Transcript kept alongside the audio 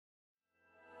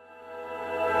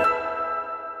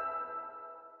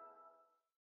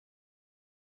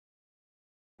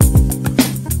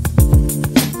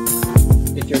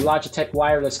Logitech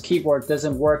wireless keyboard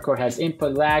doesn't work or has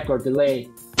input lag or delay.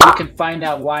 You can find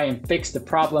out why and fix the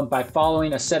problem by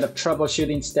following a set of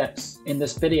troubleshooting steps. In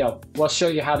this video, we'll show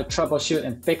you how to troubleshoot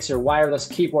and fix your wireless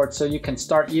keyboard so you can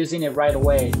start using it right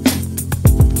away.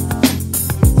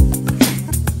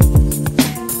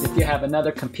 If you have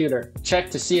another computer,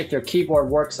 check to see if your keyboard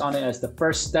works on it as the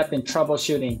first step in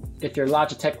troubleshooting. If your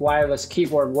Logitech wireless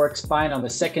keyboard works fine on the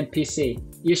second PC,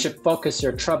 you should focus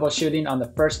your troubleshooting on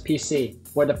the first PC,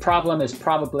 where the problem is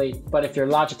probably, but if your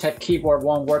Logitech keyboard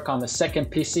won't work on the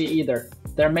second PC either,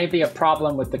 there may be a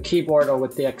problem with the keyboard or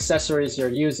with the accessories you're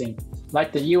using,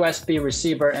 like the USB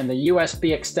receiver and the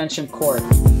USB extension cord.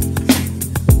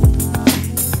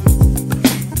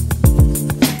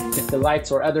 The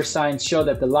lights or other signs show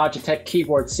that the Logitech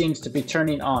keyboard seems to be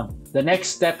turning on. The next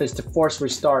step is to force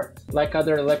restart. Like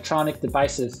other electronic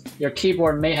devices, your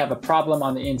keyboard may have a problem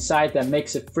on the inside that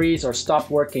makes it freeze or stop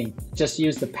working. Just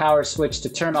use the power switch to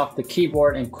turn off the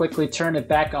keyboard and quickly turn it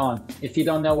back on. If you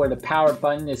don't know where the power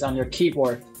button is on your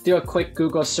keyboard, do a quick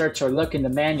Google search or look in the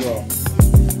manual.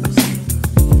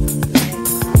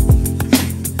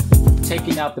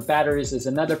 Taking out the batteries is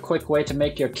another quick way to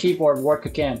make your keyboard work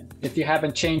again. If you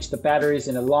haven't changed the batteries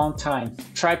in a long time,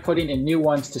 try putting in new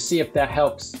ones to see if that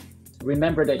helps.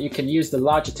 Remember that you can use the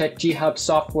Logitech G-Hub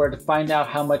software to find out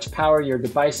how much power your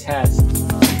device has.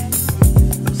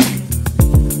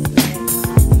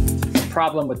 The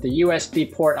problem with the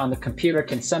USB port on the computer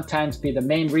can sometimes be the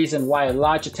main reason why a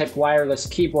Logitech wireless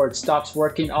keyboard stops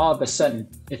working all of a sudden.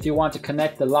 If you want to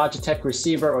connect the Logitech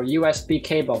receiver or USB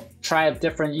cable, try a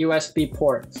different USB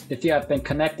port. If you have been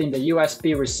connecting the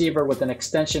USB receiver with an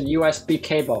extension USB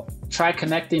cable, try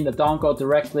connecting the dongle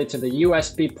directly to the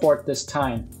USB port this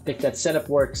time. If that setup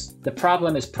works, the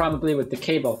problem is probably with the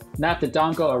cable, not the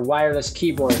dongle or wireless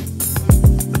keyboard.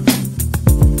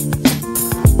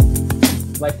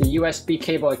 Like the USB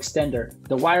cable extender,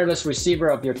 the wireless receiver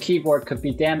of your keyboard could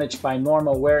be damaged by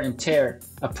normal wear and tear,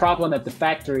 a problem at the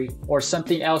factory, or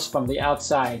something else from the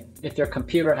outside. If your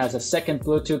computer has a second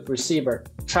Bluetooth receiver,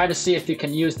 try to see if you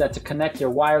can use that to connect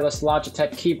your wireless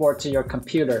Logitech keyboard to your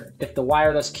computer. If the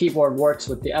wireless keyboard works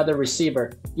with the other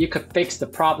receiver, you could fix the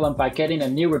problem by getting a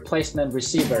new replacement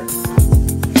receiver.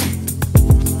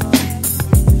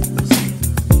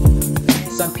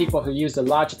 Some people who use the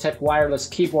Logitech wireless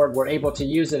keyboard were able to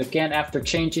use it again after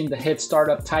changing the HID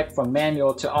startup type from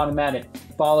manual to automatic.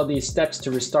 Follow these steps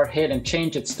to restart HID and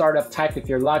change its startup type if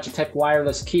your Logitech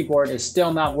wireless keyboard is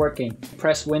still not working.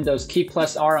 Press Windows key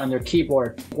plus R on your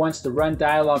keyboard. Once the Run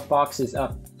dialog box is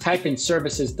up, type in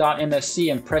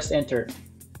services.msc and press Enter.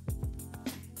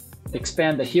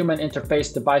 Expand the Human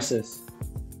Interface Devices.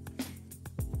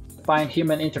 Find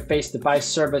Human Interface Device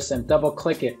Service and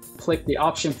double-click it. Click the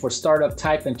option for startup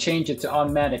type and change it to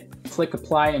automatic. Click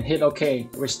Apply and hit OK.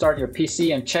 Restart your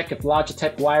PC and check if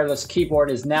Logitech wireless keyboard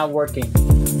is now working.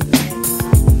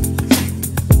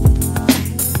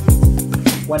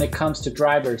 When it comes to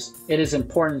drivers, it is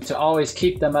important to always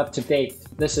keep them up to date.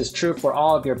 This is true for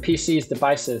all of your PC's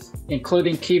devices,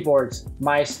 including keyboards,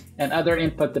 mice, and other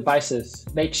input devices.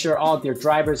 Make sure all of your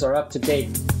drivers are up to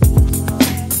date.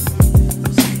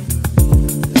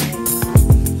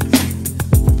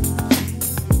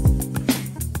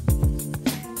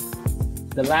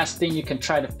 The last thing you can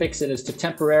try to fix it is to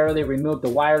temporarily remove the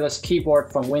wireless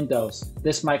keyboard from Windows.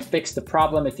 This might fix the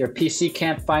problem if your PC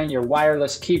can't find your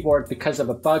wireless keyboard because of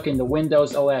a bug in the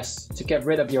Windows OS. To get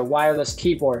rid of your wireless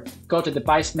keyboard, go to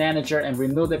Device Manager and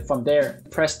remove it from there.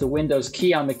 Press the Windows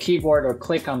key on the keyboard or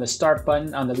click on the Start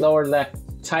button on the lower left.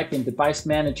 Type in Device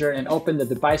Manager and open the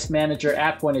Device Manager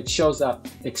app when it shows up.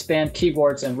 Expand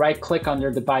keyboards and right-click on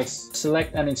your device.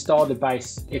 Select Uninstall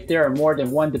Device. If there are more than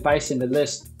one device in the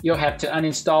list, you'll have to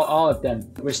uninstall all of them.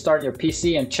 Restart your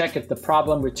PC and check if the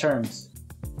problem returns.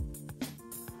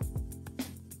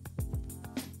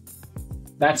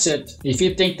 That's it. If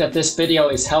you think that this video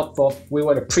is helpful, we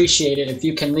would appreciate it if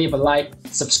you can leave a like,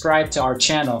 subscribe to our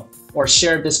channel, or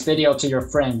share this video to your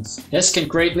friends. This can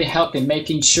greatly help in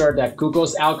making sure that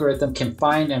Google's algorithm can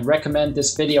find and recommend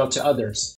this video to others.